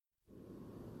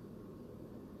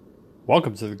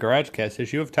Welcome to the GarageCast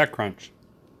issue of TechCrunch.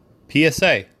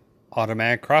 PSA: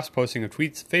 automatic cross-posting of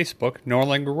tweets to Facebook no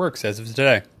longer works as of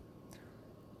today.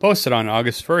 Posted on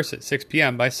August 1st at 6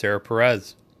 p.m. by Sarah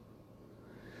Perez.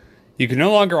 You can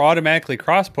no longer automatically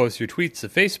cross-post your tweets to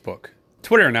Facebook.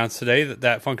 Twitter announced today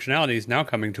that functionality is now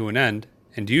coming to an end,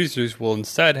 and users will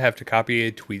instead have to copy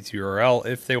a tweet's URL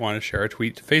if they want to share a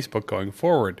tweet to Facebook going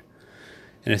forward.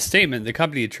 In a statement, the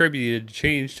company attributed the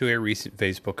change to a recent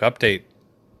Facebook update.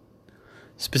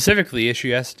 Specifically, the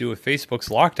issue has to do with Facebook's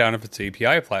lockdown of its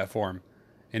API platform,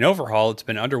 an overhaul that's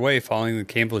been underway following the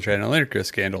Cambridge Analytica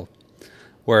scandal,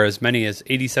 where as many as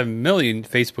 87 million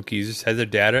Facebook users had their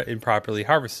data improperly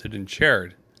harvested and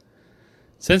shared.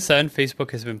 Since then, Facebook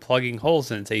has been plugging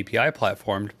holes in its API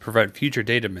platform to prevent future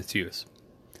data misuse.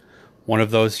 One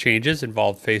of those changes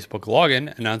involved Facebook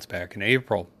Login, announced back in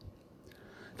April.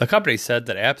 The company said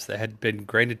that apps that had been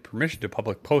granted permission to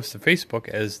public post to Facebook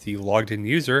as the logged-in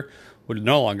user would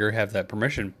no longer have that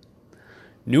permission.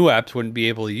 New apps wouldn't be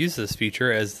able to use this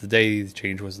feature as the day the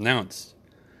change was announced.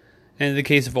 And in the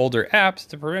case of older apps,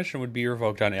 the permission would be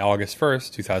revoked on August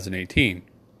 1st, 2018.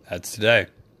 That's today.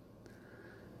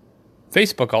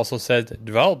 Facebook also said that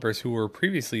developers who were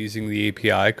previously using the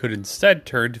API could instead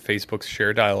turn to Facebook's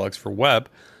share dialogues for web,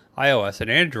 iOS,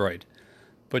 and Android.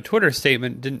 But Twitter's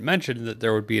statement didn't mention that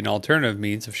there would be an alternative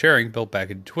means of sharing built back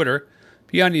into Twitter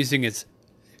beyond using its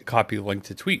copy link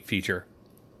to tweet feature.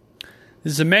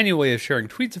 This is a manual way of sharing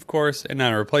tweets, of course, and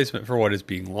not a replacement for what is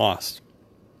being lost.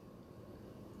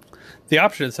 The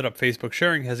option to set up Facebook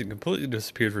sharing hasn't completely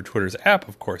disappeared for Twitter's app,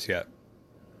 of course, yet.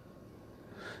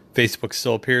 Facebook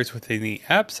still appears within the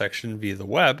app section via the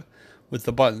web, with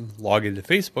the button Log into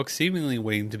Facebook seemingly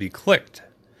waiting to be clicked.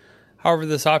 However,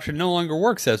 this option no longer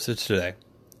works as of today.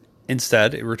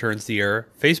 Instead, it returns the error,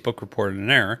 Facebook reported an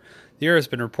error. The error has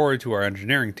been reported to our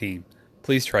engineering team.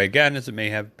 Please try again, as it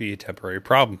may be a temporary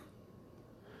problem.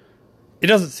 It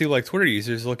doesn't seem like Twitter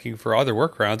users looking for other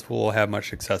workarounds will have much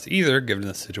success either, given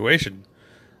this situation.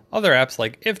 Other apps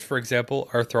like IFT, for example,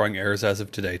 are throwing errors as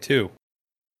of today too.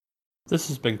 This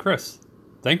has been Chris.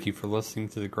 Thank you for listening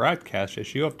to the GarageCast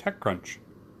issue of TechCrunch.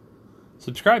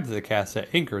 Subscribe to the cast at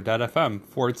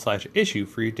anchor.fm/issue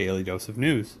for your daily dose of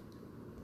news.